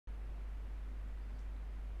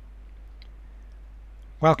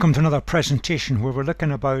Welcome to another presentation where we're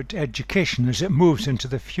looking about education as it moves into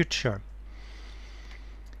the future.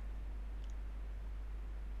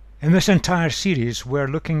 In this entire series we're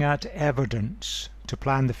looking at evidence to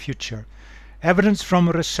plan the future. Evidence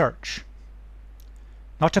from research.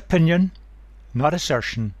 Not opinion, not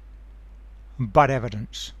assertion, but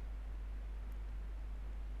evidence.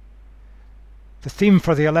 The theme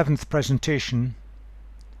for the 11th presentation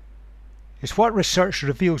is what research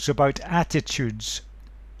reveals about attitudes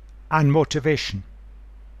and motivation.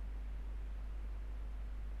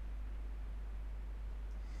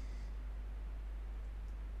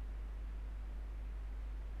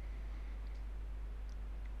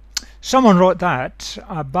 Someone wrote that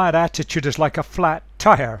a bad attitude is like a flat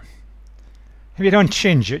tire. If you don't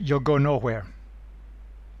change it, you'll go nowhere.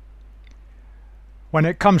 When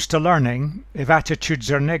it comes to learning, if attitudes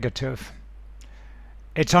are negative,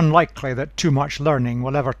 it's unlikely that too much learning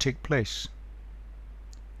will ever take place.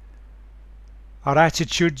 Our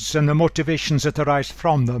attitudes and the motivations that arise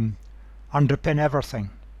from them underpin everything.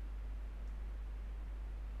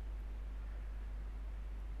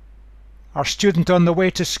 Our student on the way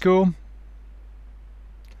to school,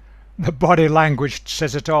 the body language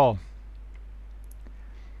says it all.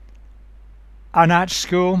 And at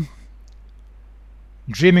school,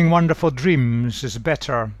 dreaming wonderful dreams is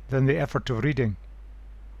better than the effort of reading.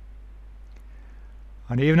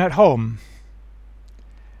 And even at home,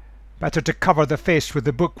 better to cover the face with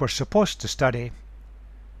the book we're supposed to study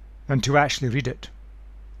than to actually read it.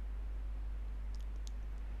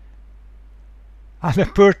 And the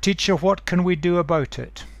poor teacher, what can we do about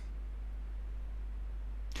it?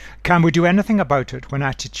 Can we do anything about it when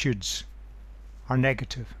attitudes are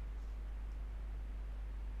negative?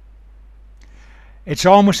 It's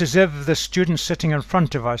almost as if the student sitting in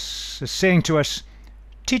front of us is saying to us,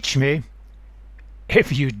 "Teach me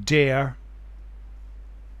if you dare."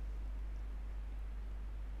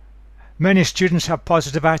 Many students have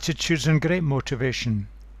positive attitudes and great motivation,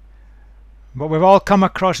 but we've all come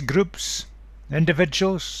across groups,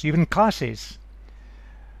 individuals, even classes,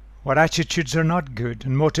 where attitudes are not good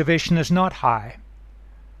and motivation is not high.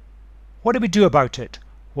 What do we do about it?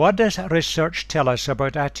 What does research tell us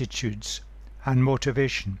about attitudes and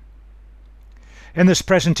motivation? In this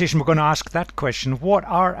presentation we're going to ask that question: what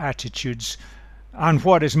are attitudes and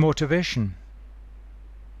what is motivation?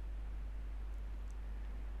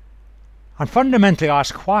 And fundamentally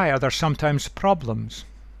ask, why are there sometimes problems?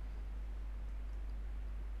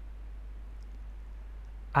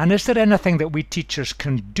 And is there anything that we teachers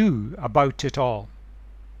can do about it all?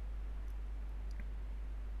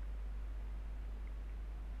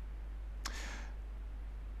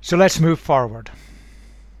 So let's move forward.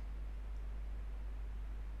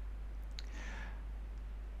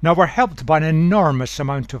 Now we're helped by an enormous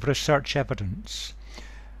amount of research evidence.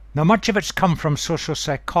 Now much of it's come from social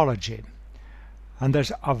psychology, and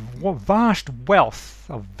there's a vast wealth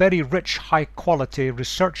of very rich, high-quality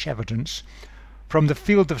research evidence from the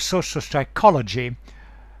field of social psychology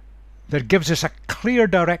that gives us a clear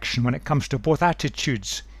direction when it comes to both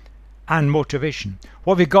attitudes and motivation.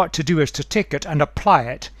 What we've got to do is to take it and apply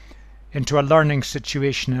it into a learning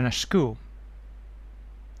situation in a school.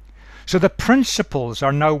 So the principles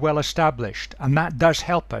are now well established, and that does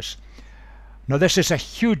help us. Now this is a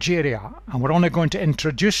huge area, and we're only going to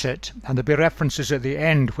introduce it, and there'll be references at the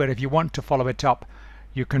end where if you want to follow it up,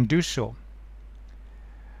 you can do so.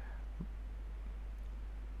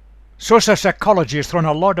 Social psychology has thrown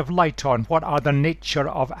a lot of light on what are the nature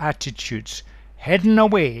of attitudes hidden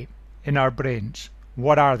away in our brains.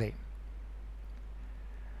 What are they?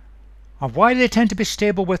 And why do they tend to be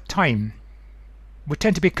stable with time? We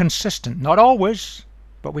tend to be consistent, not always,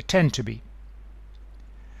 but we tend to be.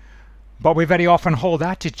 But we very often hold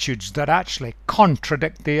attitudes that actually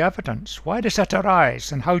contradict the evidence. Why does that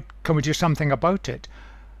arise, and how can we do something about it?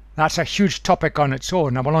 That's a huge topic on its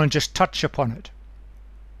own, and we'll only just touch upon it.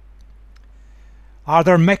 Are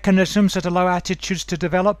there mechanisms that allow attitudes to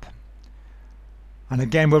develop? And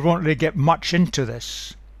again, we won't really get much into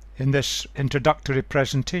this in this introductory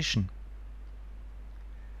presentation.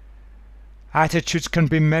 Attitudes can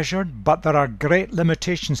be measured, but there are great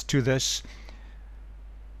limitations to this.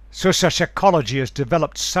 Social psychology has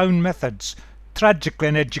developed sound methods. Tragically,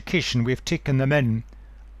 in education we've taken them in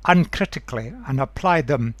uncritically and applied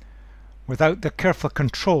them without the careful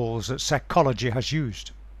controls that psychology has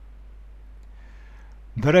used.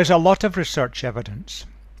 There is a lot of research evidence.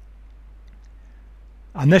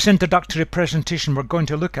 In this introductory presentation we're going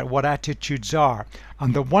to look at what attitudes are.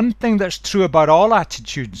 And the one thing that's true about all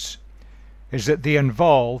attitudes is that they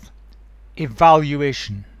involve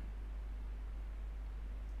evaluation.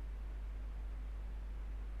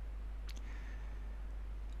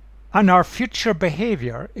 And our future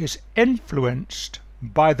behavior is influenced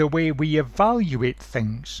by the way we evaluate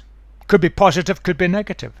things. Could be positive, could be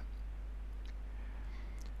negative.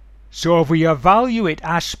 So if we evaluate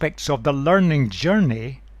aspects of the learning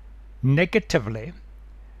journey negatively,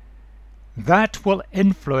 that will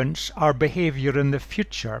influence our behavior in the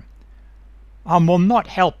future and will not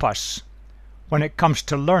help us when it comes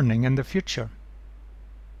to learning in the future.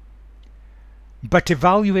 But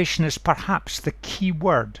evaluation is perhaps the key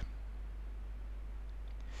word.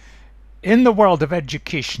 In the world of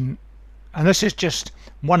education, and this is just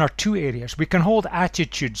one or two areas, we can hold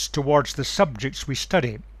attitudes towards the subjects we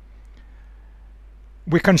study.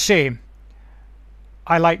 We can say,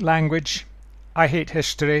 I like language, I hate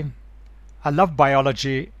history, I love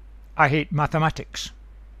biology, I hate mathematics,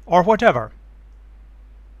 or whatever.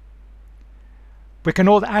 We can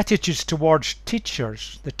hold attitudes towards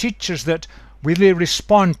teachers, the teachers that we really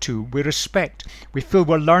respond to, we respect, we feel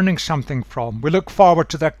we're learning something from, we look forward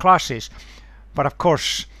to their classes. But of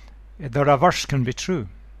course, the reverse can be true.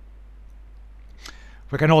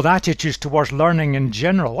 We can hold attitudes towards learning in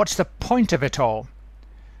general. What's the point of it all?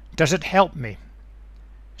 Does it help me?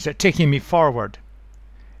 Is it taking me forward?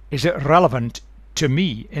 Is it relevant to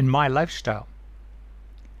me in my lifestyle?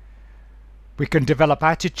 We can develop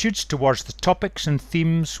attitudes towards the topics and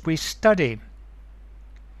themes we study.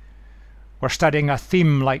 We're studying a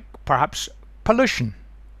theme like perhaps pollution,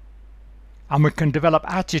 and we can develop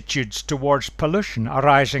attitudes towards pollution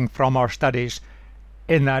arising from our studies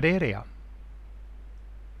in that area.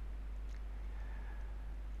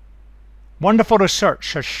 Wonderful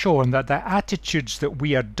research has shown that the attitudes that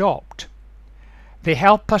we adopt, they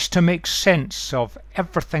help us to make sense of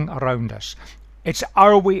everything around us. It's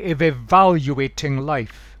our way of evaluating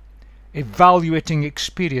life, evaluating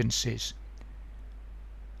experiences.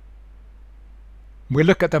 We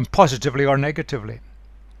look at them positively or negatively.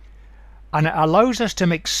 And it allows us to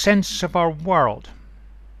make sense of our world,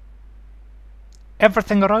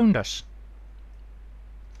 everything around us.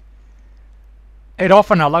 It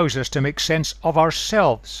often allows us to make sense of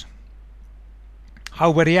ourselves, how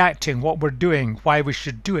we're reacting, what we're doing, why we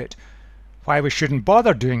should do it, why we shouldn't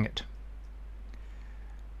bother doing it.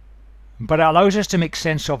 But it allows us to make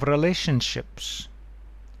sense of relationships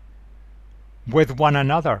with one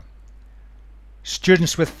another.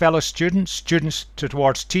 Students with fellow students, students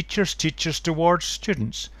towards teachers, teachers towards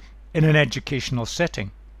students in an educational setting.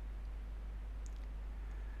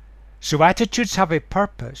 So attitudes have a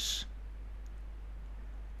purpose.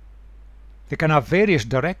 They can have various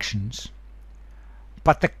directions,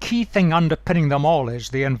 but the key thing underpinning them all is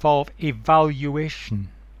they involve evaluation.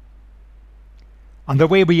 And the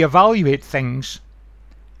way we evaluate things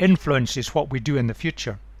influences what we do in the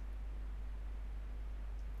future.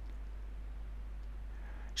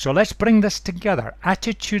 So let's bring this together.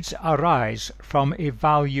 Attitudes arise from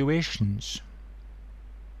evaluations.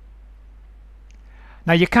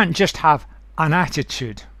 Now you can't just have an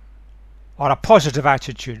attitude, or a positive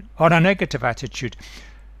attitude, or a negative attitude.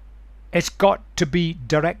 It's got to be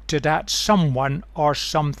directed at someone or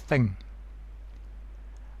something.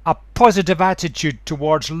 A positive attitude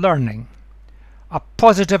towards learning, a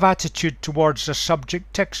positive attitude towards a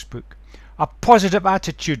subject textbook, a positive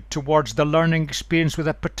attitude towards the learning experience with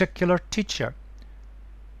a particular teacher.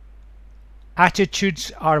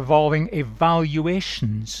 Attitudes are involving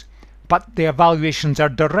evaluations, but the evaluations are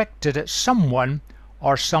directed at someone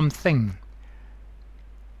or something.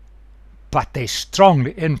 But they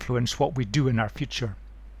strongly influence what we do in our future.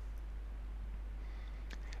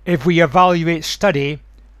 If we evaluate study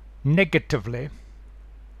negatively,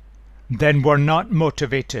 then we're not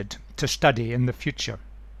motivated to study in the future.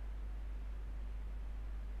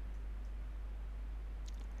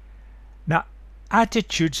 Now,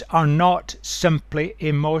 attitudes are not simply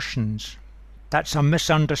emotions. That's a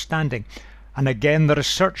misunderstanding. And again, the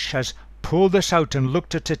research has pulled this out and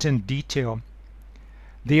looked at it in detail.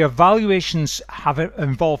 The evaluations have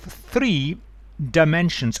involved 3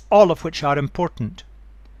 dimensions, all of which are important.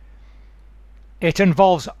 It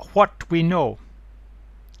involves what we know.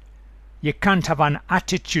 You can't have an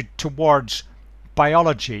attitude towards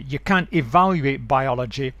biology. You can't evaluate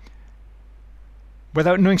biology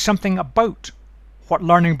without knowing something about what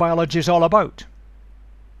learning biology is all about.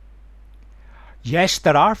 Yes,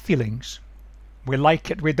 there are feelings. We like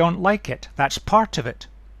it, we don't like it. That's part of it.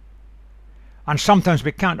 And sometimes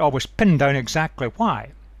we can't always pin down exactly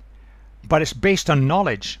why. But it's based on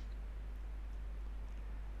knowledge.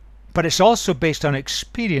 But it's also based on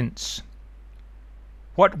experience.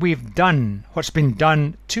 What we've done, what's been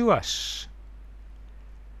done to us.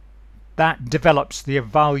 That develops the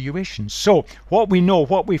evaluation. So what we know,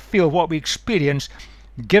 what we feel, what we experience,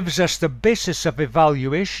 gives us the basis of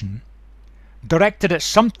evaluation directed at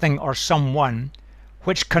something or someone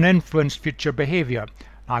which can influence future behaviour.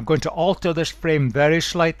 Now, I'm going to alter this frame very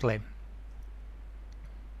slightly.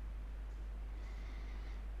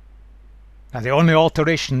 Now, the only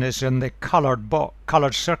alteration is in the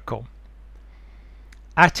coloured circle.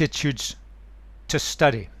 Attitudes to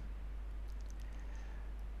study.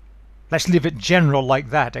 Let's leave it general like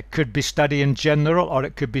that. It could be study in general, or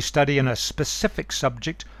it could be study in a specific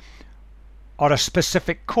subject, or a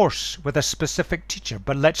specific course with a specific teacher.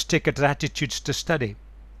 But let's take it as attitudes to study.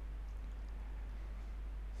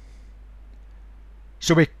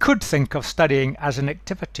 So we could think of studying as an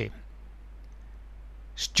activity.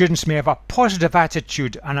 Students may have a positive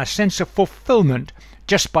attitude and a sense of fulfillment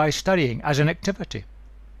just by studying as an activity.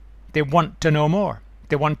 They want to know more.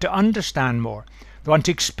 They want to understand more. They want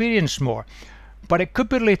to experience more. But it could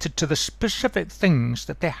be related to the specific things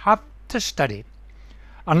that they have to study.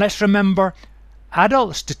 And let's remember,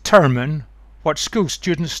 adults determine what school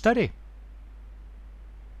students study.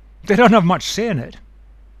 They don't have much say in it.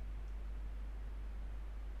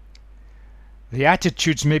 The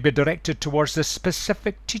attitudes may be directed towards the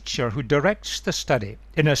specific teacher who directs the study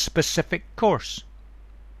in a specific course.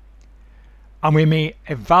 And we may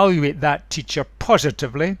evaluate that teacher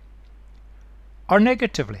positively or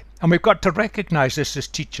negatively. And we've got to recognize this as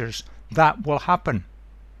teachers. That will happen.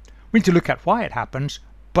 We need to look at why it happens,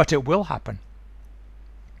 but it will happen.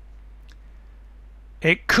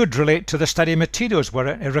 It could relate to the study materials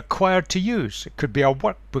we're required to use. It could be a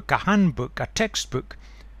workbook, a handbook, a textbook,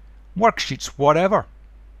 worksheets, whatever.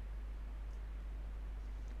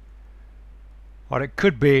 Or it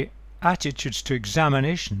could be attitudes to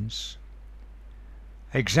examinations.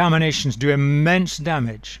 Examinations do immense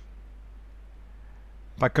damage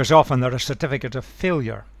because often they're a certificate of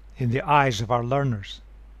failure in the eyes of our learners.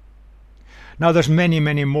 Now there's many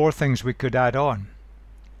more things we could add on,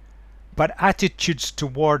 but attitudes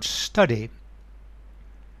towards study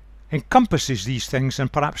encompasses these things,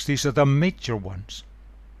 and perhaps these are the major ones.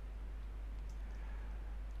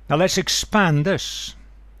 Now let's expand this.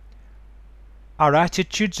 Our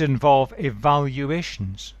attitudes involve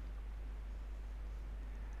evaluations,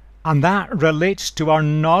 and that relates to our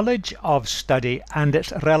knowledge of study and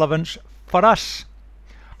its relevance for us,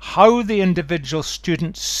 how the individual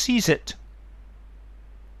student sees it,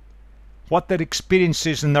 what their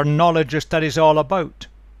experiences and their knowledge of study is all about.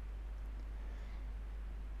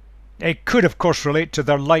 It could, of course, relate to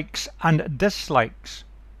their likes and dislikes.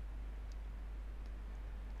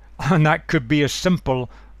 And that could be as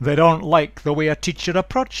simple, they don't like the way a teacher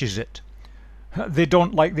approaches it. They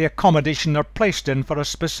don't like the accommodation they're placed in for a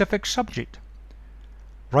specific subject.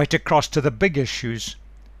 Right across to the big issues,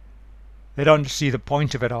 they don't see the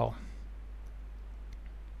point of it all.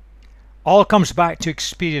 All comes back to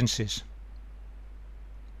experiences.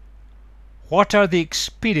 What are the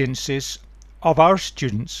experiences of our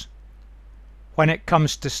students when it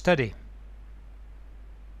comes to study?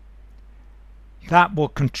 That will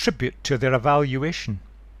contribute to their evaluation,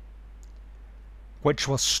 which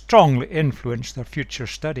will strongly influence their future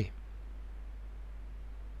study.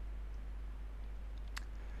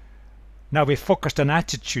 Now we focused on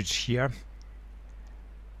attitudes here.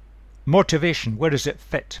 Motivation, where does it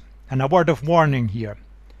fit? And a word of warning here.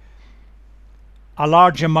 A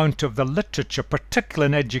large amount of the literature, particularly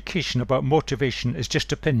in education, about motivation is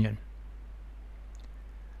just opinion.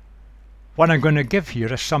 What I'm going to give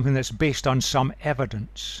here is something that's based on some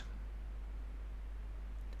evidence.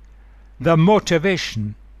 The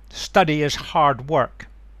motivation, study is hard work.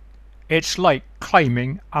 It's like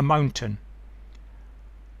climbing a mountain,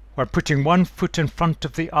 where putting one foot in front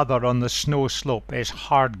of the other on the snow slope is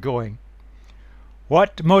hard going.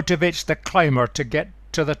 What motivates the climber to get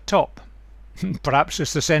to the top? Perhaps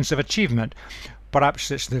it's the sense of achievement.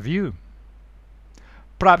 Perhaps it's the view.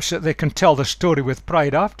 Perhaps that they can tell the story with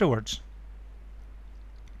pride afterwards.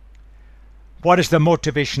 What is the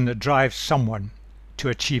motivation that drives someone to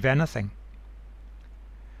achieve anything?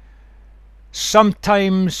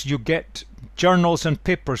 Sometimes you get journals and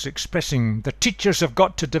papers expressing the teachers have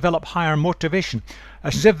got to develop higher motivation,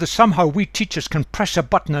 as if somehow we teachers can press a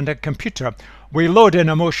button on a computer, we load in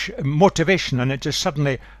motivation, and it just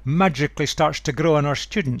suddenly magically starts to grow in our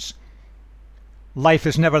students. Life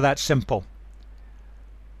is never that simple.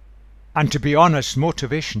 And to be honest,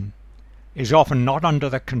 motivation is often not under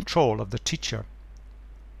the control of the teacher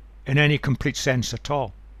in any complete sense at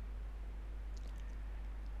all.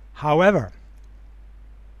 However,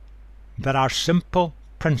 there are simple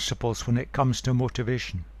principles when it comes to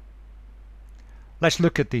motivation. Let's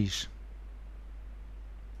look at these.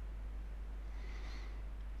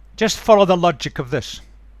 Just follow the logic of this.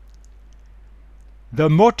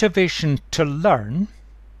 The motivation to learn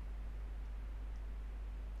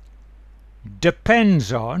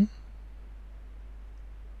depends on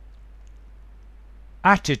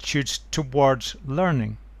attitudes towards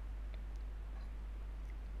learning.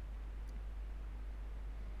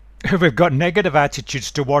 If we've got negative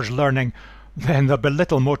attitudes towards learning, then there'll be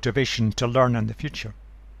little motivation to learn in the future.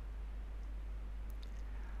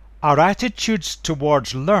 Our attitudes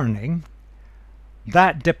towards learning,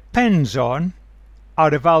 that depends on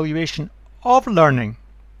our evaluation of learning.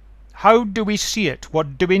 How do we see it?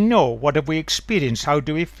 What do we know? What have we experienced? How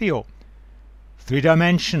do we feel? 3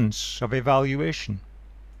 dimensions of evaluation.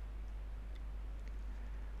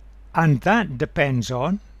 And that depends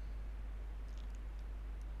on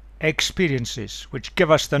experiences, which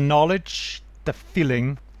give us the knowledge, the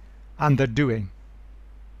feeling, and the doing.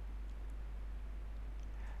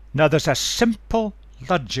 Now there's a simple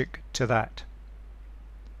logic to that.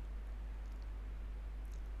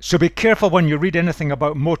 So be careful when you read anything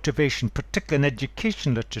about motivation, particularly in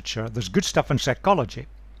education literature. There's good stuff in psychology.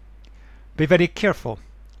 Be very careful.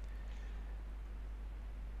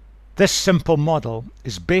 This simple model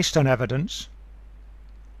is based on evidence,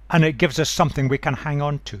 and it gives us something we can hang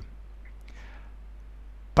on to.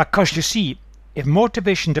 Because you see, if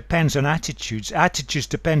motivation depends on attitudes, attitudes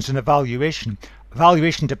depends on evaluation,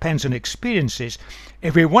 evaluation depends on experiences,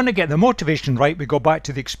 if we want to get the motivation right, we go back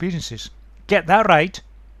to the experiences. Get that right,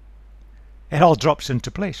 it all drops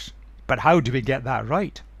into place. But how do we get that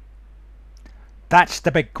right? That's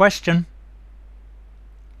the big question.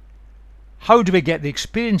 How do we get the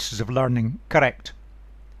experiences of learning correct?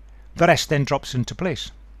 The rest then drops into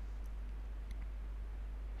place.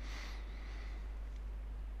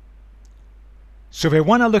 So we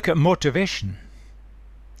want to look at motivation,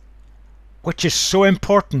 which is so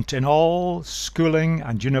important in all schooling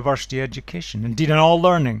and university education, indeed in all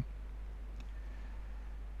learning.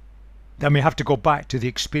 Then we have to go back to the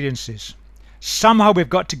experiences. Somehow we've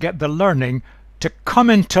got to get the learning to come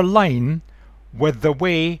into line with the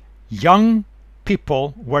way young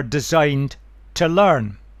people were designed to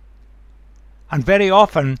learn. And very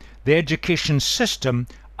often the education system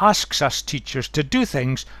asks us teachers to do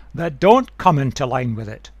things that don't come into line with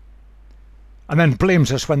it, and then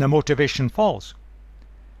blames us when the motivation falls.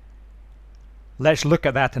 Let's look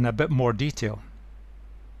at that in a bit more detail.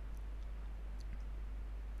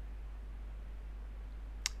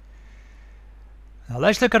 Now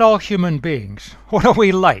let's look at all human beings. What are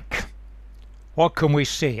we like? What can we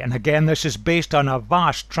say? And again, this is based on a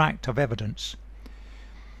vast tract of evidence.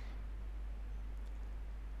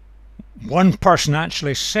 One person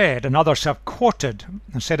actually said, and others have quoted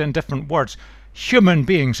and said in different words, human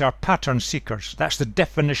beings are pattern seekers. That's the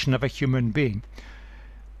definition of a human being.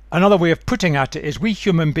 Another way of putting it is we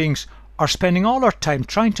human beings are spending all our time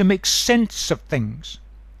trying to make sense of things.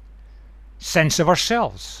 Sense of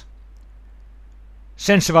ourselves.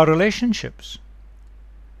 Sense of our relationships.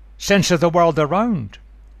 Sense of the world around.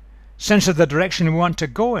 Sense of the direction we want to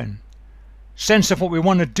go in. Sense of what we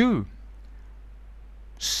want to do.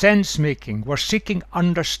 Sense making. We're seeking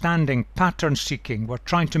understanding, pattern seeking. We're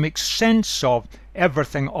trying to make sense of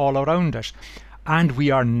everything all around us. And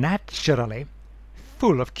we are naturally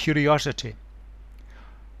full of curiosity.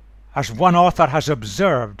 As one author has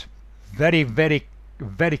observed very, very,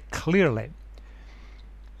 very clearly,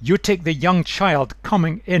 you take the young child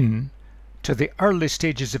coming in to the early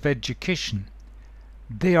stages of education,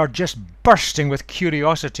 they are just bursting with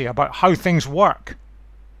curiosity about how things work.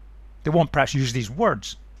 They won't perhaps use these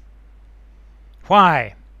words.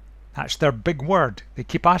 Why? That's their big word. They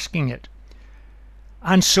keep asking it.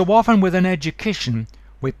 And so often within education,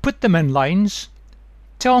 we put them in lines,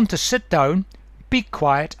 tell them to sit down, be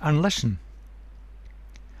quiet and listen.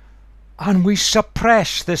 And we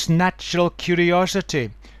suppress this natural curiosity.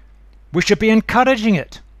 We should be encouraging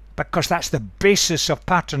it, because that's the basis of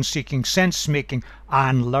pattern seeking, sense making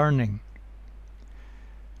and learning.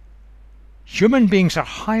 Human beings are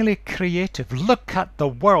highly creative. Look at the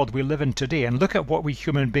world we live in today and look at what we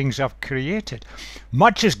human beings have created.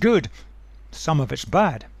 Much is good, some of it's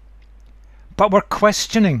bad. But we're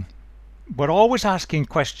questioning. We're always asking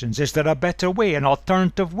questions. Is there a better way, an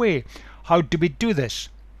alternative way? How do we do this?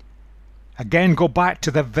 Again, go back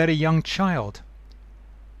to the very young child.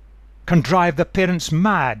 Can drive the parents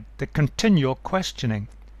mad, the continual questioning.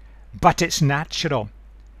 But it's natural.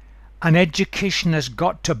 And education has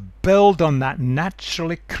got to build on that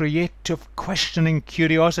naturally creative, questioning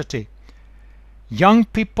curiosity. Young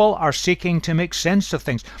people are seeking to make sense of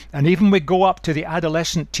things. And even we go up to the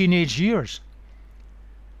adolescent teenage years,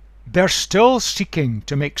 they're still seeking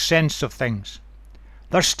to make sense of things.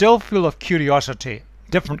 They're still full of curiosity,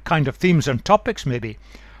 different kind of themes and topics maybe.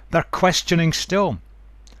 They're questioning still.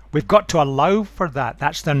 We've got to allow for that.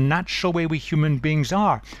 That's the natural way we human beings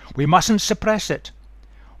are. We mustn't suppress it.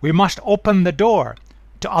 We must open the door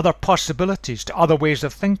to other possibilities, to other ways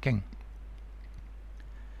of thinking.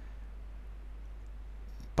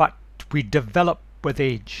 But we develop with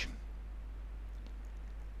age.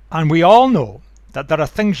 And we all know that there are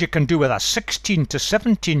things you can do with a 16 to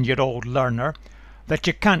 17-year-old learner that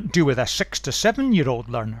you can't do with a 6 to 7-year-old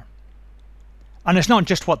learner. And it's not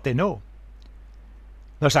just what they know.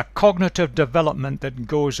 There's a cognitive development that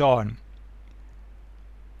goes on.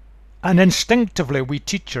 And instinctively we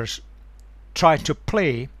teachers try to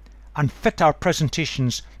play and fit our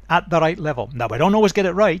presentations at the right level. Now, we don't always get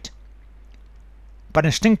it right, but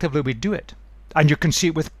instinctively we do it. And you can see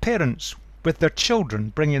it with parents, with their children,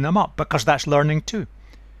 bringing them up, because that's learning too.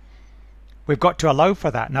 We've got to allow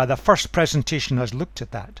for that. Now, the first presentation has looked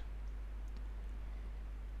at that.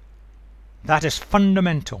 That is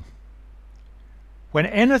fundamental. When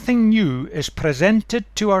anything new is presented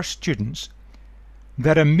to our students,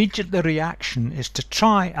 their immediate reaction is to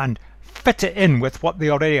try and fit it in with what they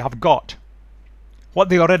already have got, what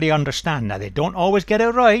they already understand. Now, they don't always get it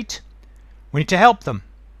right. We need to help them.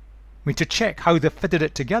 We need to check how they fitted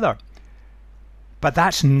it together. But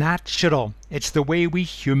that's natural. It's the way we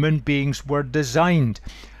human beings were designed.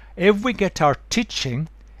 If we get our teaching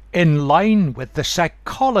in line with the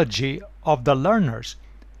psychology of the learners,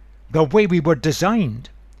 the way we were designed,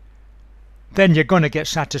 then you're going to get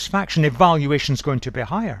satisfaction. Evaluation's going to be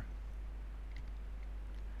higher.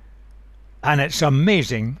 And it's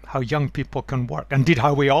amazing how young people can work, indeed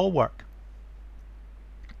how we all work.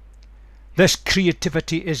 This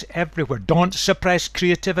creativity is everywhere. Don't suppress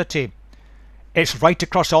creativity. It's right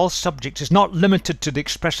across all subjects. It's not limited to the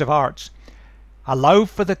expressive arts. Allow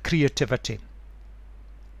for the creativity,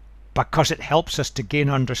 because it helps us to gain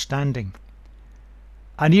understanding.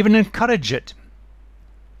 And even encourage it,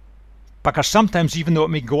 because sometimes, even though it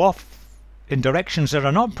may go off in directions that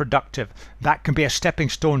are not productive, that can be a stepping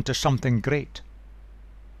stone to something great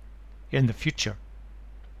in the future.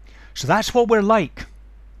 So that's what we're like.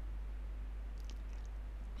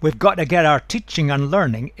 We've got to get our teaching and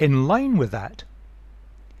learning in line with that.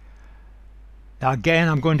 Now again,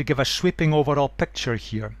 I'm going to give a sweeping overall picture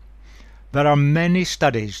here. There are many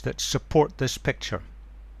studies that support this picture.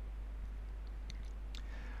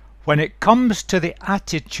 When it comes to the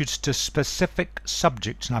attitudes to specific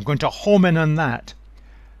subjects, and I'm going to home in on that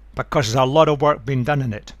because there's a lot of work being done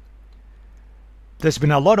in it. There's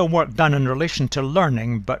been a lot of work done in relation to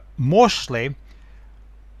learning, but mostly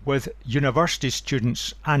with university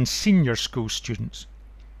students and senior school students,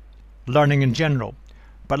 learning in general.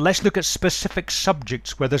 But let's look at specific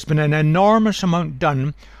subjects where there's been an enormous amount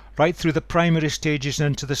done right through the primary stages and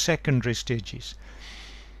into the secondary stages.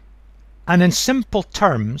 And in simple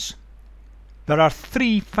terms, there are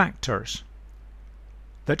three factors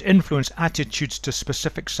that influence attitudes to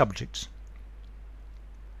specific subjects.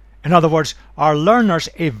 In other words, our learners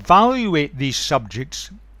evaluate these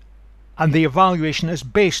subjects, and the evaluation is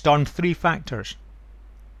based on three factors.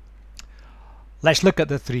 Let's look at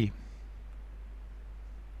the three.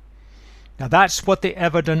 Now that's what the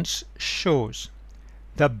evidence shows.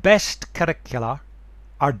 The best curricula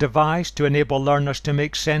are devised to enable learners to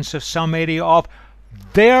make sense of some area of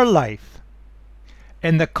their life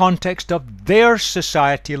in the context of their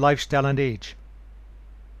society, lifestyle and age.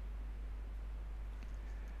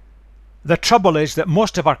 The trouble is that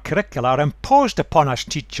most of our curricula are imposed upon us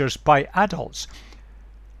teachers by adults.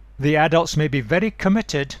 The adults may be very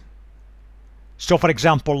committed. So for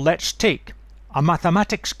example, let's take a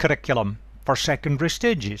mathematics curriculum for secondary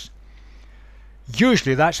stages.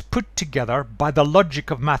 Usually that's put together by the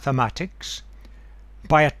logic of mathematics,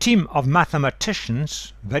 by a team of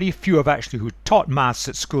mathematicians, very few have actually who taught maths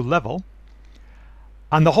at school level,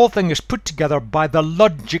 and the whole thing is put together by the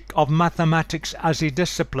logic of mathematics as a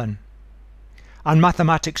discipline. And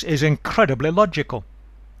mathematics is incredibly logical.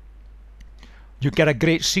 You get a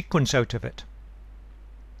great sequence out of it.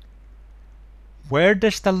 Where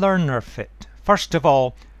does the learner fit? First of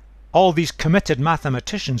all these committed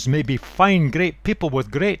mathematicians may be fine, great people with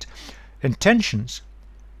great intentions,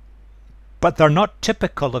 but they're not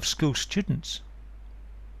typical of school students.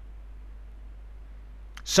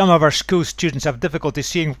 Some of our school students have difficulty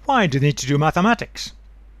seeing why do they need to do mathematics,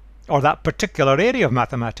 or that particular area of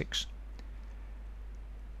mathematics.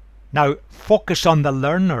 Now, focus on the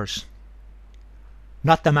learners,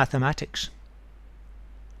 not the mathematics.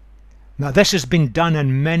 Now, this has been done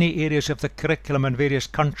in many areas of the curriculum in various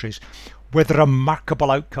countries with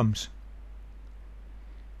remarkable outcomes.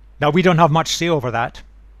 Now, we don't have much say over that.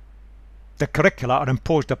 The curricula are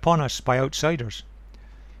imposed upon us by outsiders.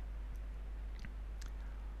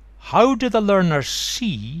 How do the learners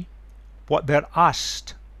see what they're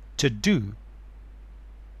asked to do?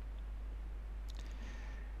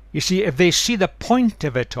 You see, if they see the point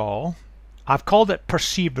of it all, I've called it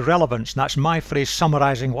perceived relevance, and that's my phrase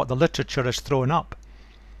summarizing what the literature has thrown up.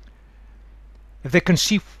 If they can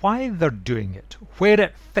see why they're doing it, where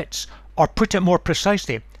it fits, or put it more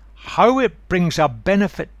precisely, how it brings a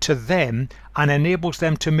benefit to them and enables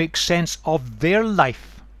them to make sense of their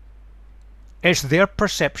life, it's their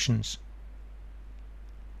perceptions.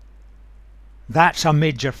 That's a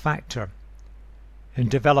major factor in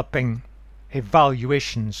developing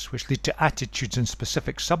evaluations which lead to attitudes in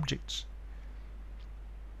specific subjects.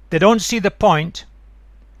 They don't see the point,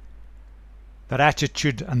 their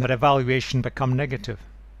attitude and their evaluation become negative.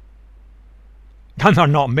 And they're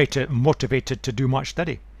not motivated to do much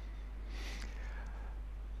study.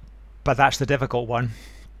 But that's the difficult one.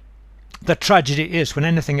 The tragedy is when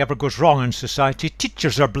anything ever goes wrong in society,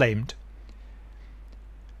 teachers are blamed.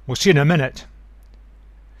 We'll see in a minute.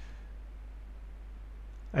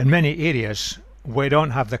 In many areas, we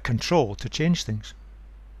don't have the control to change things.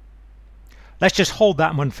 Let's just hold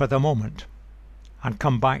that one for the moment and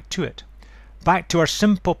come back to it. Back to our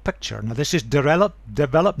simple picture. Now, this is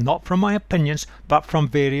developed not from my opinions, but from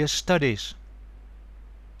various studies.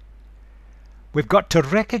 We've got to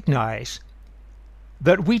recognize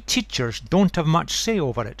that we teachers don't have much say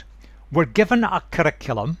over it. We're given a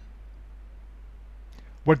curriculum,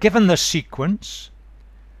 we're given the sequence,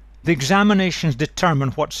 the examinations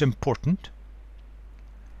determine what's important,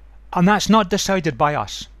 and that's not decided by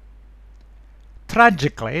us.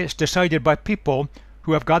 Tragically, it's decided by people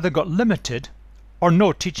who have either got limited or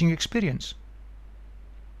no teaching experience.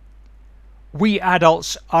 We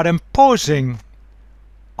adults are imposing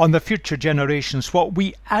on the future generations what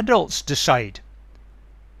we adults decide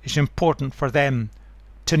is important for them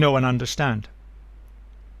to know and understand.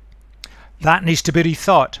 That needs to be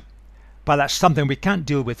rethought, but that's something we can't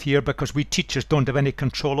deal with here because we teachers don't have any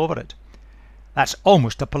control over it. That's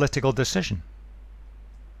almost a political decision.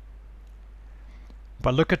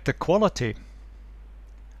 But look at the quality.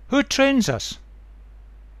 Who trains us?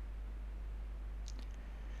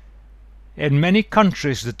 In many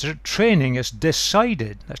countries, the training is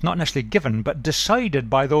decided, that's not necessarily given, but decided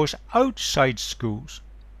by those outside schools,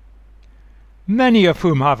 many of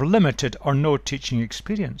whom have limited or no teaching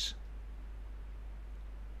experience.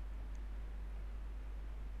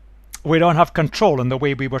 We don't have control in the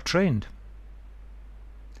way we were trained.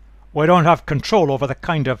 We don't have control over the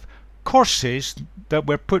kind of courses that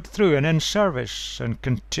we're put through in service and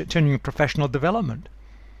continuing professional development.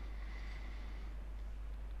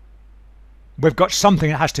 We've got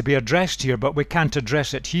something that has to be addressed here, but we can't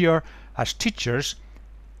address it here as teachers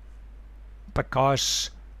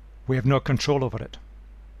because we have no control over it.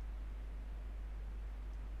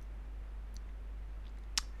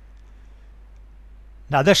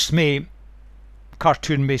 Now, this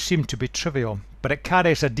cartoon may seem to be trivial, but it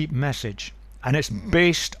carries a deep message, and it's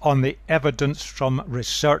based on the evidence from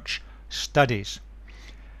research studies.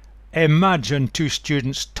 Imagine two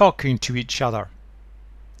students talking to each other,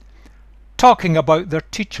 talking about their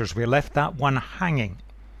teachers. We left that one hanging.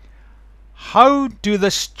 How do the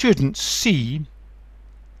students see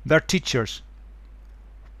their teachers?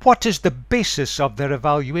 What is the basis of their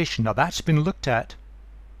evaluation? Now, that's been looked at.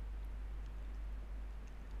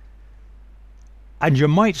 And you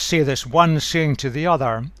might say this one saying to the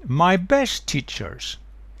other, my best teachers.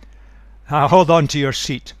 Hold on to your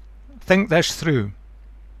seat. Think this through.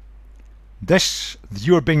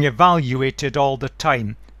 You're being evaluated all the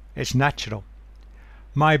time. It's natural.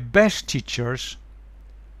 My best teachers,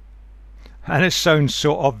 and it sounds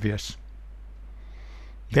so obvious.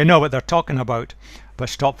 They know what they're talking about, but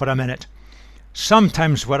stop for a minute.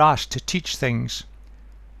 Sometimes we're asked to teach things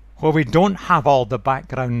where we don't have all the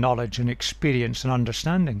background knowledge and experience and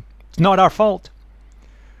understanding. It's not our fault.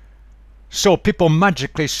 So people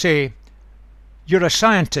magically say, you're a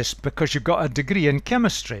scientist because you've got a degree in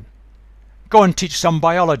chemistry. Go and teach some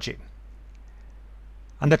biology.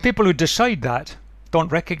 And the people who decide that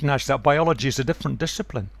don't recognize that biology is a different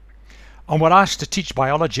discipline. And we're asked to teach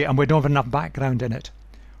biology and we don't have enough background in it.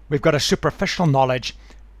 We've got a superficial knowledge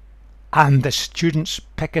and the students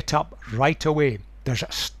pick it up right away. There's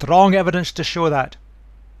strong evidence to show that.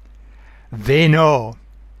 They know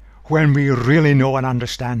when we really know and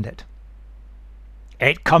understand it.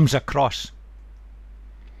 It comes across.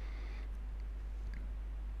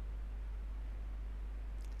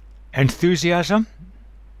 Enthusiasm.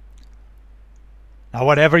 Now,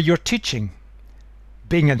 whatever you're teaching,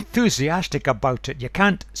 being enthusiastic about it. You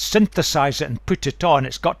can't synthesize it and put it on.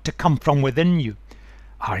 It's got to come from within you.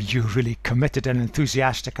 Are you really committed and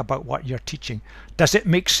enthusiastic about what you're teaching? Does it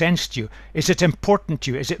make sense to you? Is it important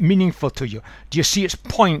to you? Is it meaningful to you? Do you see its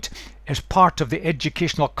point as part of the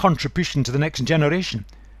educational contribution to the next generation?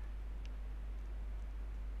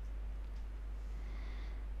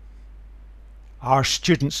 Our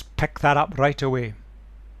students pick that up right away.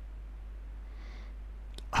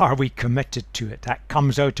 Are we committed to it? That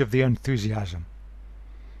comes out of the enthusiasm.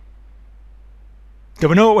 Do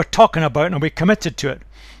we know what we're talking about and are we committed to it?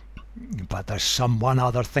 But there's one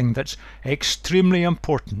other thing that's extremely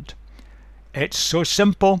important. It's so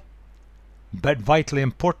simple, but vitally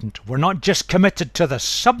important. We're not just committed to the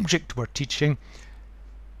subject we're teaching.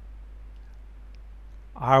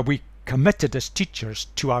 Are we committed as teachers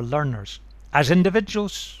to our learners, as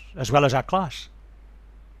individuals as well as our class?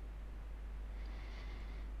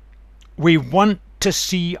 We want to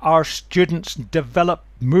see our students develop,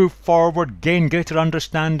 move forward, gain greater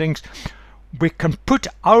understandings. We can put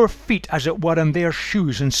our feet, as it were, in their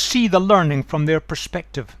shoes and see the learning from their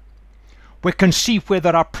perspective. We can see where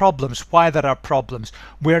there are problems, why there are problems.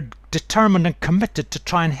 We're determined and committed to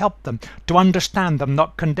try and help them, to understand them,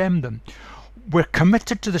 not condemn them. We're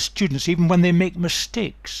committed to the students even when they make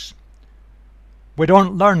mistakes. We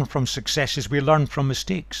don't learn from successes, we learn from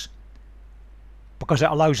mistakes, because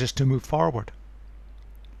it allows us to move forward.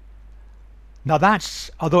 Now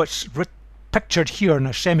that's, although it's pictured here in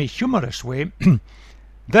a semi-humorous way,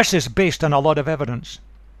 this is based on a lot of evidence.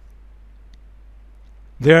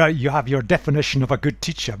 There you have your definition of a good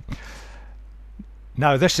teacher.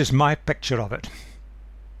 Now this is my picture of it.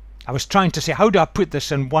 I was trying to say, how do I put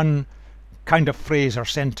this in one kind of phrase or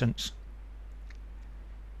sentence?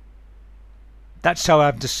 That's how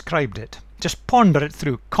I've described it. Just ponder it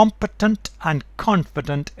through. Competent and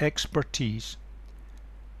confident expertise.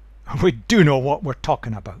 We do know what we're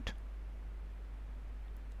talking about.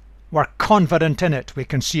 We're confident in it. We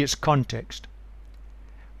can see its context.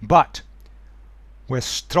 But with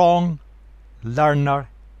strong learner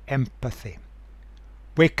empathy,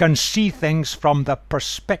 we can see things from the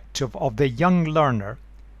perspective of the young learner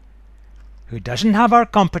who doesn't have our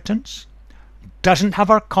competence, doesn't have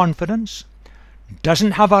our confidence,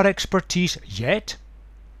 doesn't have our expertise yet,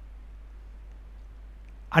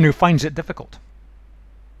 and who finds it difficult.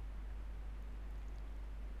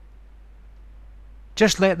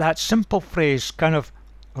 Just let that simple phrase kind of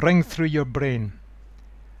ring through your brain.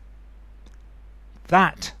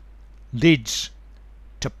 That leads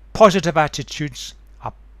to positive attitudes,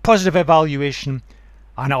 a positive evaluation,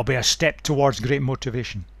 and it'll be a step towards great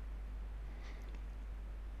motivation.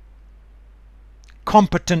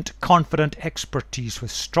 Competent, confident expertise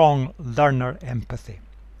with strong learner empathy.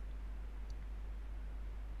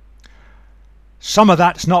 Some of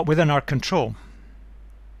that's not within our control,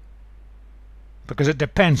 because it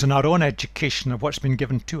depends on our own education of what's been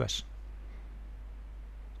given to us.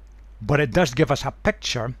 But it does give us a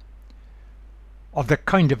picture of the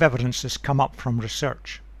kind of evidence that's come up from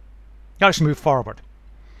research. Now let's move forward.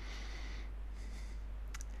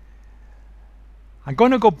 I'm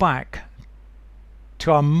going to go back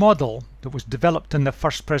to a model that was developed in the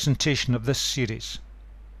first presentation of this series.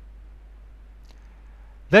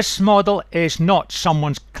 This model is not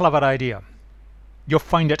someone's clever idea. You'll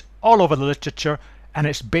find it all over the literature, and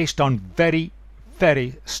it's based on very,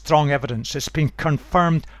 very strong evidence. It's been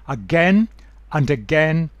confirmed again and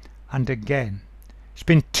again and again. It's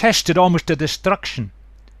been tested almost to destruction.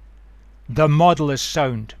 The model is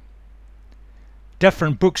sound.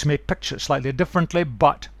 Different books may picture it slightly differently,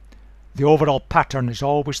 but the overall pattern is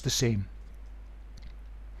always the same.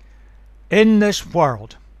 In this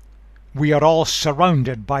world, we are all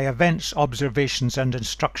surrounded by events, observations, and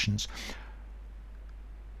instructions.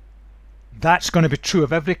 That's going to be true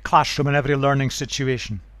of every classroom and every learning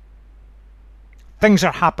situation. Things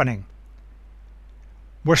are happening.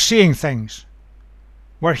 We're seeing things.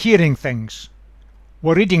 We're hearing things.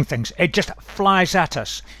 We're reading things. It just flies at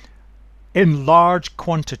us in large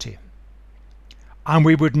quantity. And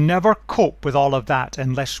we would never cope with all of that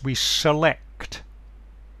unless we select.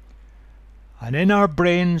 And in our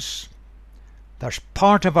brains, there's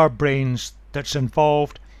part of our brains that's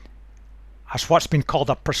involved as what's been called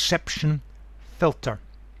a perception filter.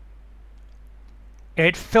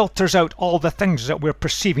 It filters out all the things that we're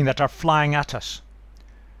perceiving that are flying at us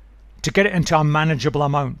to get it into a manageable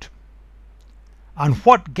amount. And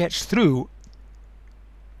what gets through,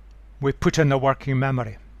 we put in the working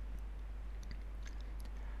memory.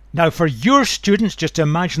 Now for your students, just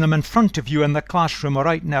imagine them in front of you in the classroom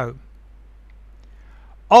right now.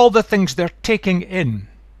 All the things they're taking in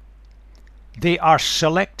They are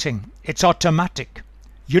selecting. It's automatic.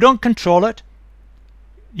 You don't control it.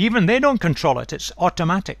 Even they don't control it. It's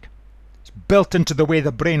automatic. It's built into the way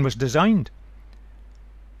the brain was designed.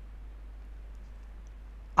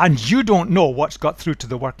 And you don't know what's got through to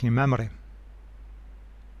the working memory.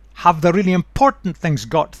 Have the really important things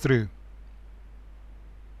got through?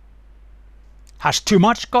 Has too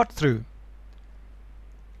much got through?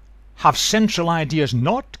 Have central ideas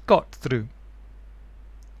not got through?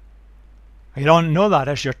 You don't know that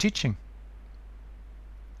as you're teaching.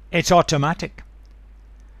 It's automatic.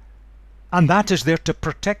 And that is there to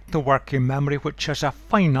protect the working memory, which has a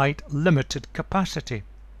finite, limited capacity.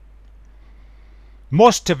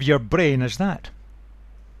 Most of your brain is that.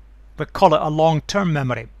 We call it a long-term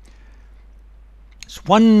memory. It's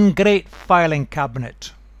one great filing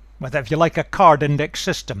cabinet with, if you like, a card index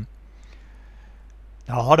system.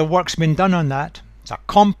 Now, a lot of work's been done on that. It's a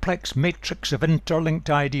complex matrix of interlinked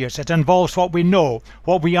ideas. It involves what we know,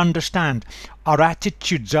 what we understand, our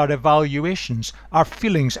attitudes, our evaluations, our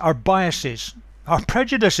feelings, our biases, our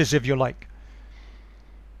prejudices, if you like.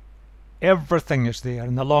 Everything is there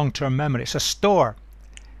in the long-term memory. It's a store.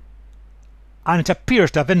 And it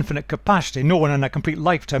appears to have infinite capacity. No one in a complete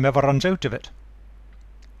lifetime ever runs out of it.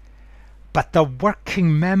 But the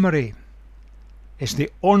working memory is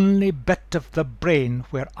the only bit of the brain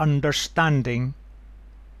where understanding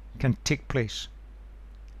can take place.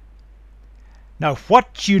 Now,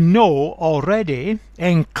 what you know already,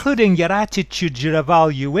 including your attitudes, your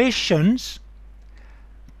evaluations,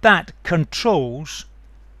 that controls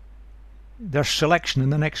their selection in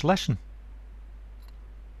the next lesson.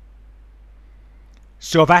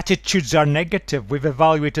 So if attitudes are negative, we've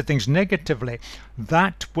evaluated things negatively,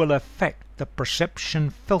 that will affect the perception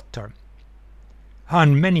filter.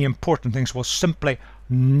 And many important things will simply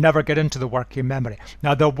never get into the working memory.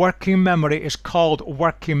 Now, the working memory is called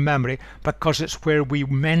working memory because it's where we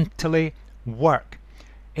mentally work.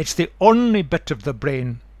 It's the only bit of the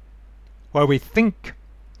brain where we think,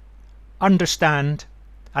 understand,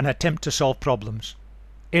 and attempt to solve problems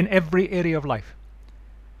in every area of life.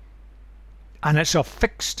 And it's a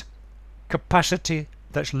fixed capacity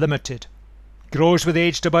that's limited. Grows with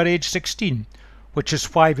age to about age 16, which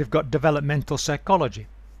is why we've got developmental psychology.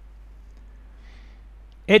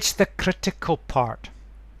 It's the critical part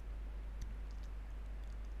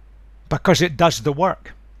because it does the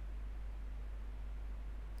work.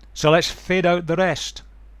 So let's fade out the rest.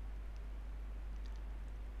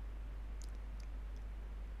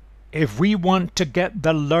 If we want to get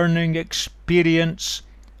the learning experience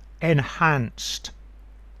enhanced,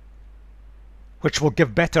 which will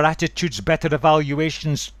give better attitudes, better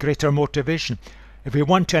evaluations, greater motivation. If we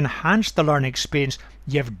want to enhance the learning experience,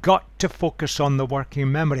 you've got to focus on the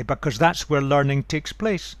working memory because that's where learning takes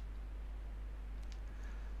place.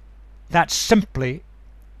 That simply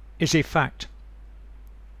is a fact.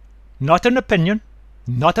 Not an opinion,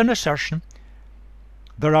 not an assertion.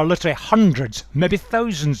 There are literally hundreds, maybe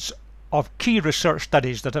thousands of key research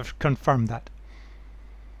studies that have confirmed that.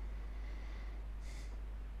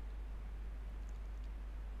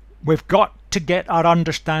 We've got to get our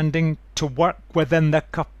understanding to work within the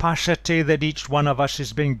capacity that each one of us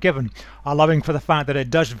is being given, allowing for the fact that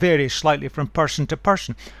it does vary slightly from person to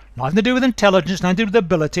person. Nothing to do with intelligence, nothing to do with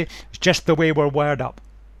ability, it's just the way we're wired up.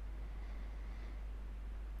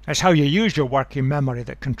 It's how you use your working memory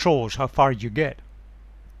that controls how far you get.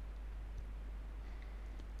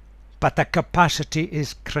 But the capacity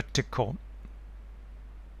is critical.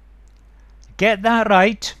 Get that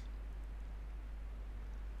right.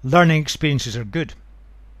 Learning experiences are good.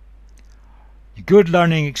 Good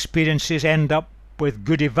learning experiences end up with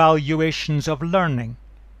good evaluations of learning.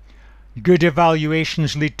 Good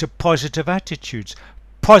evaluations lead to positive attitudes.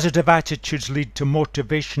 Positive attitudes lead to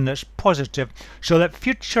motivation that's positive so that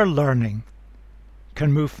future learning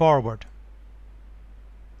can move forward.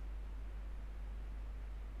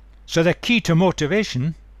 So the key to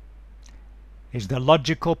motivation is the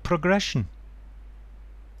logical progression.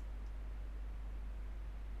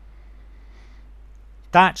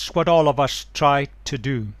 That's what all of us try to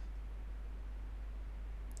do.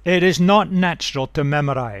 It is not natural to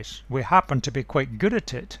memorize. We happen to be quite good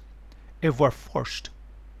at it if we're forced.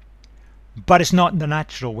 But it's not the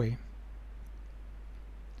natural way.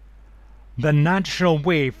 The natural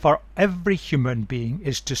way for every human being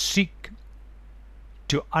is to seek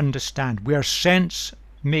to understand. We are sense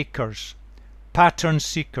makers, pattern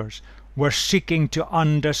seekers. We're seeking to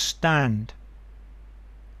understand.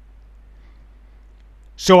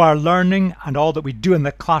 So our learning and all that we do in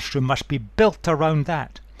the classroom must be built around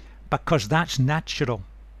that, because that's natural.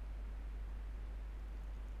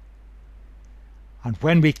 And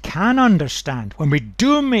when we can understand, when we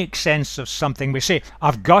do make sense of something, we say,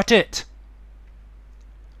 I've got it.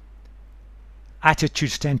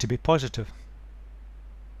 Attitudes tend to be positive.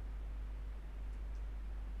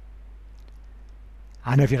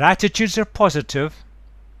 And if your attitudes are positive,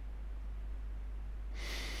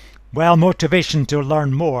 well, motivation to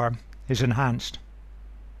learn more is enhanced.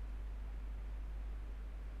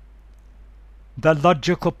 The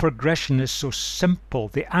logical progression is so simple,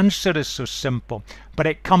 the answer is so simple, but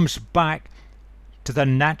it comes back to the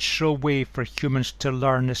natural way for humans to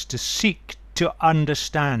learn is to seek to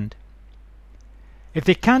understand. If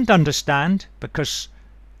they can't understand because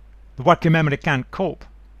the working memory can't cope,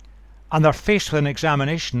 and they're faced with an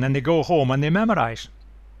examination, then they go home and they memorize,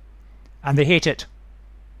 and they hate it.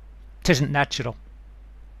 It isn't natural.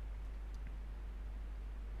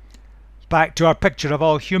 Back to our picture of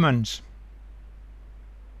all humans.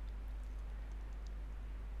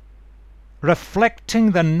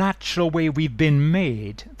 Reflecting the natural way we've been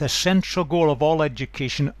made, the central goal of all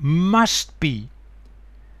education must be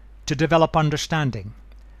to develop understanding.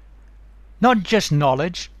 Not just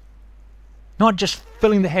knowledge, not just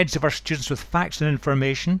filling the heads of our students with facts and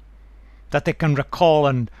information that they can recall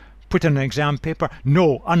and put in an exam paper.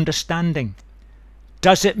 No, understanding.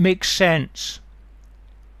 Does it make sense?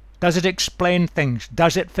 Does it explain things?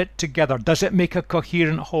 Does it fit together? Does it make a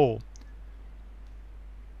coherent whole?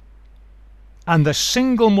 And the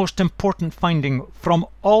single most important finding from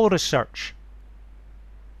all research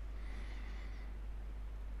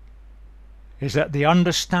is that the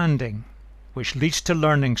understanding which leads to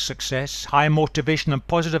learning success, high motivation and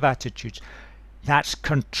positive attitudes, that's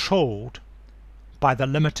controlled by the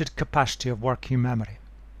limited capacity of working memory.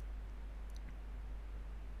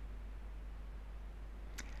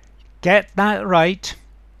 Get that right,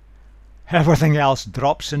 everything else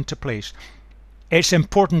drops into place. It's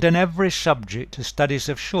important in every subject, as studies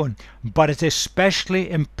have shown, but it's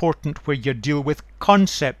especially important where you deal with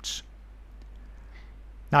concepts.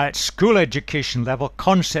 Now, at school education level,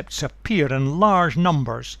 concepts appear in large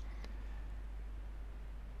numbers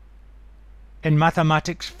in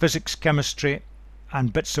mathematics, physics, chemistry,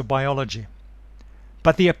 and bits of biology.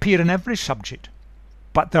 But they appear in every subject,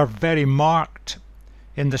 but they're very marked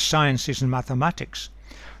in the sciences and mathematics.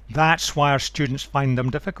 That's why our students find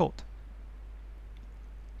them difficult,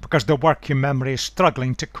 because the working memory is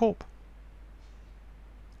struggling to cope.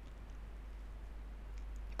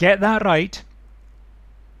 Get that right,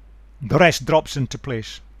 the rest drops into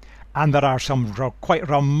place. And there are some quite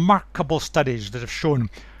remarkable studies that have shown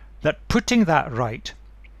that putting that right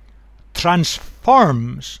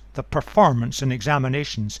transforms the performance in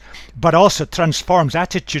examinations, but also transforms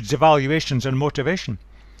attitudes, evaluations, and motivation.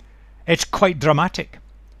 It's quite dramatic.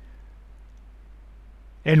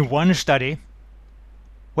 In one study,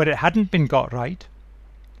 where it hadn't been got right,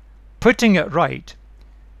 putting it right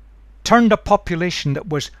turned a population that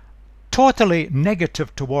was totally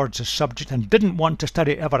negative towards a subject and didn't want to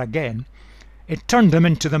study it ever again, it turned them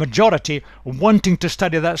into the majority wanting to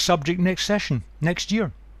study that subject next session, next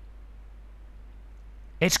year.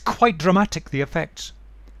 It's quite dramatic, the effects.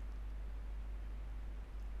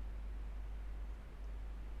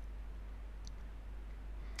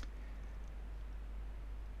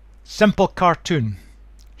 Simple cartoon.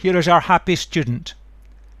 Here is our happy student.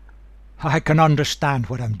 I can understand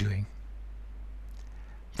what I'm doing.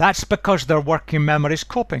 That's because their working memory is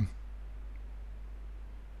coping.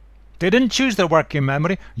 They didn't choose their working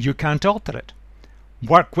memory. You can't alter it.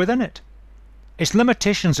 Work within it. Its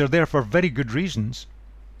limitations are there for very good reasons.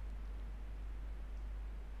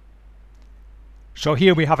 So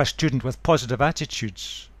here we have a student with positive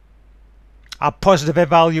attitudes, a positive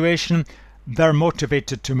evaluation. They're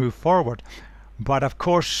motivated to move forward. But of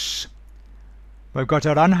course, we've got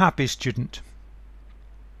our unhappy student.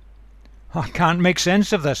 I can't make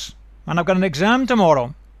sense of this, and I've got an exam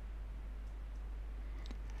tomorrow.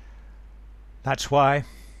 That's why.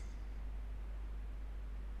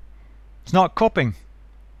 It's not coping.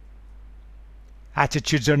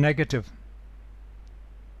 Attitudes are negative.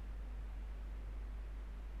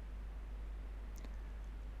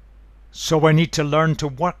 So we need to learn to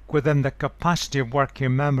work within the capacity of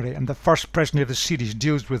working memory, and the first presently of the series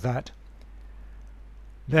deals with that.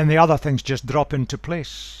 Then the other things just drop into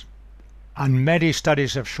place, and many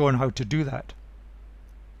studies have shown how to do that.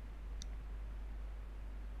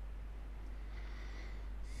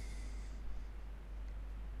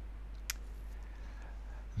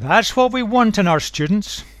 That's what we want in our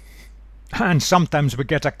students, and sometimes we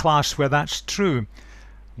get a class where that's true.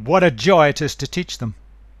 What a joy it is to teach them.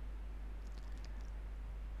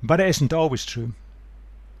 But it isn't always true.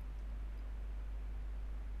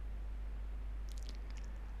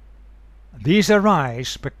 These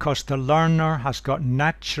arise because the learner has got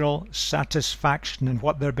natural satisfaction in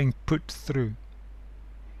what they're being put through.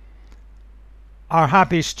 Our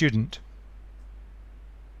happy student,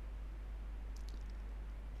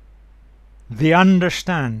 they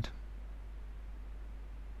understand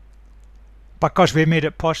because we made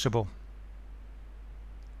it possible.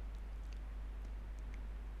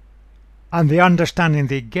 And the understanding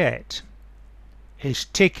they get is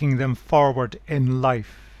taking them forward in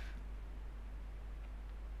life.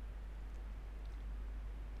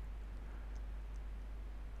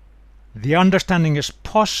 The understanding is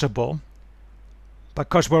possible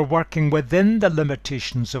because we're working within the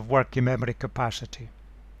limitations of working memory capacity.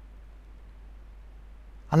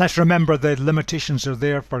 And let's remember the limitations are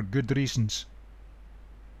there for good reasons.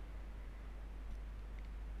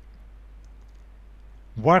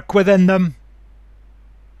 Work within them,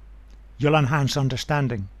 you'll enhance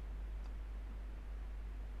understanding.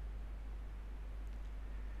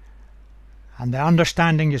 And the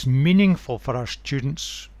understanding is meaningful for our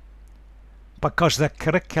students because the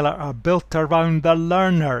curricula are built around the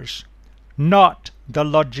learners, not the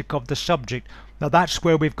logic of the subject. Now that's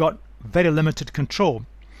where we've got very limited control.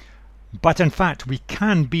 But in fact, we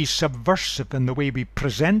can be subversive in the way we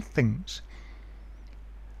present things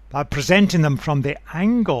by presenting them from the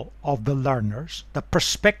angle of the learners, the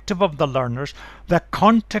perspective of the learners, the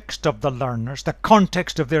context of the learners, the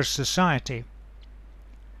context of their society.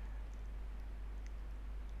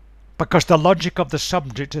 Because the logic of the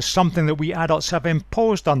subject is something that we adults have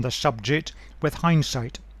imposed on the subject with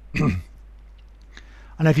hindsight. And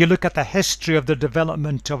if you look at the history of the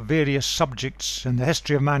development of various subjects in the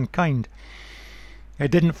history of mankind,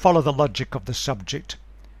 it didn't follow the logic of the subject.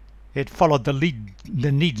 It followed the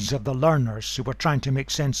needs of the learners who were trying to make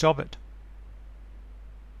sense of it.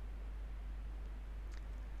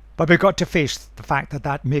 But we've got to face the fact that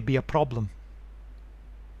that may be a problem.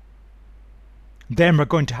 Then we're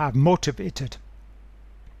going to have motivated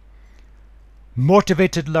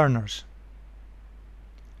learners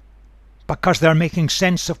because they're making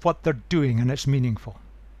sense of what they're doing and it's meaningful.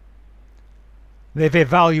 They've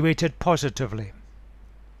evaluated positively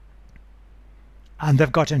and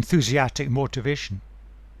they've got enthusiastic motivation.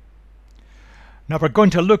 Now we're going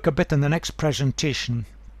to look a bit in the next presentation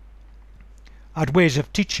at ways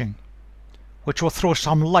of teaching which will throw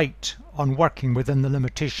some light on working within the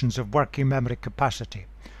limitations of working memory capacity.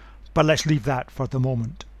 But let's leave that for the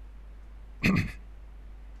moment.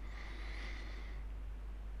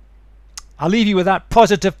 I'll leave you with that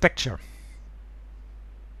positive picture.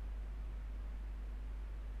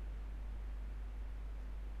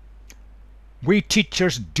 We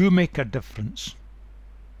teachers do make a difference.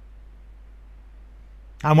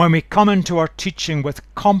 And when we come into our teaching with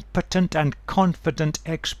competent and confident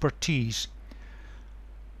expertise,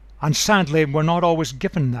 and sadly we're not always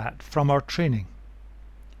given that from our training,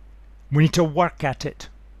 we need to work at it,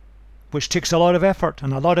 which takes a lot of effort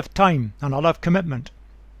and a lot of time and a lot of commitment.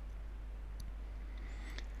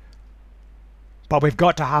 But we've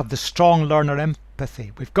got to have the strong learner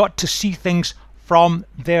empathy. We've got to see things from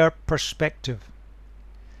their perspective.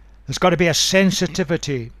 There's got to be a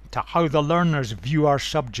sensitivity to how the learners view our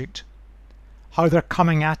subject, how they're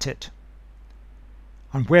coming at it,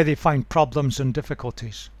 and where they find problems and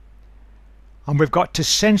difficulties. And we've got to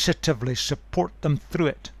sensitively support them through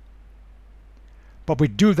it. But we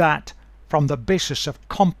do that from the basis of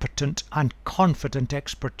competent and confident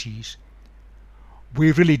expertise.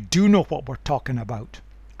 We really do know what we're talking about,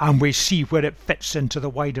 and we see where it fits into the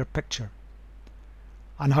wider picture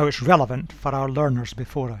and how it's relevant for our learners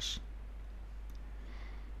before us.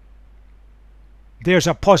 There's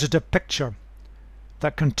a positive picture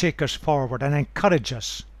that can take us forward and encourage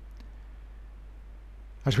us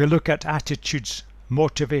as we look at attitudes,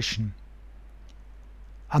 motivation,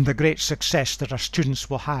 and the great success that our students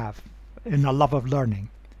will have in the love of learning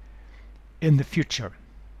in the future.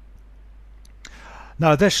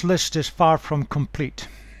 Now, this list is far from complete.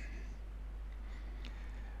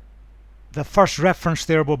 The first reference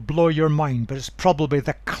there will blow your mind, but it's probably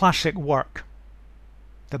the classic work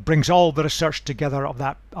that brings all the research together of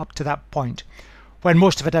that up to that point, when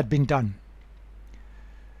most of it had been done.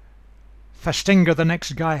 Festinger, the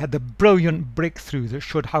next guy, had the brilliant breakthrough that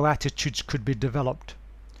showed how attitudes could be developed.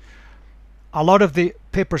 A lot of the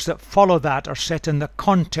papers that follow that are set in the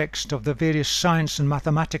context of the various science and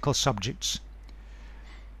mathematical subjects,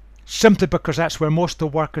 simply because that's where most of the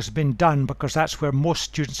work has been done, because that's where most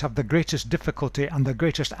students have the greatest difficulty and the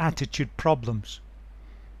greatest attitude problems.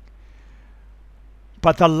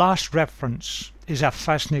 But the last reference is a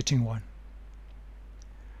fascinating one.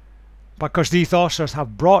 because these authors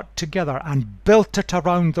have brought together and built it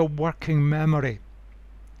around the working memory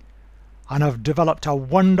and have developed a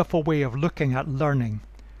wonderful way of looking at learning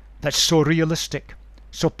that's so realistic,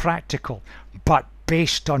 so practical, but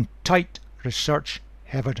based on tight research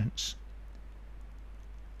evidence.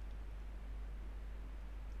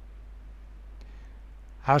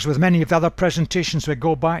 As with many of the other presentations, we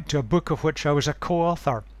go back to a book of which I was a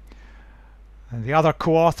co-author. And the other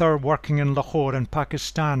co-author working in Lahore in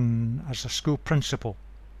Pakistan as a school principal.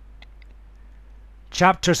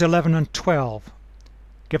 Chapters 11 and 12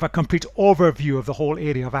 give a complete overview of the whole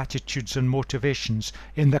area of attitudes and motivations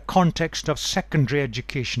in the context of secondary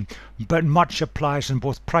education, but much applies in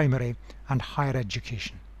both primary and higher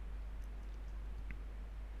education.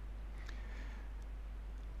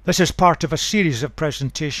 This is part of a series of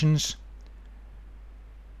presentations.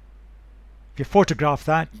 If you photograph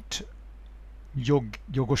that, you'll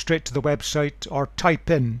go straight to the website or type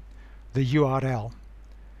in the URL,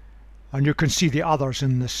 and you can see the others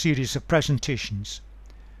in the series of presentations,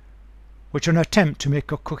 which are an attempt to make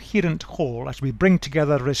a coherent whole as we bring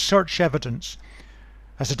together research evidence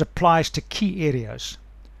as it applies to key areas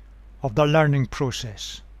of the learning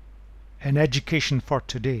process in education for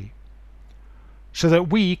today, so that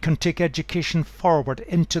we can take education forward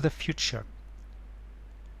into the future,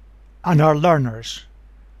 and our learners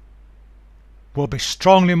will be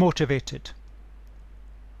strongly motivated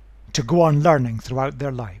to go on learning throughout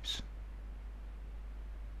their lives.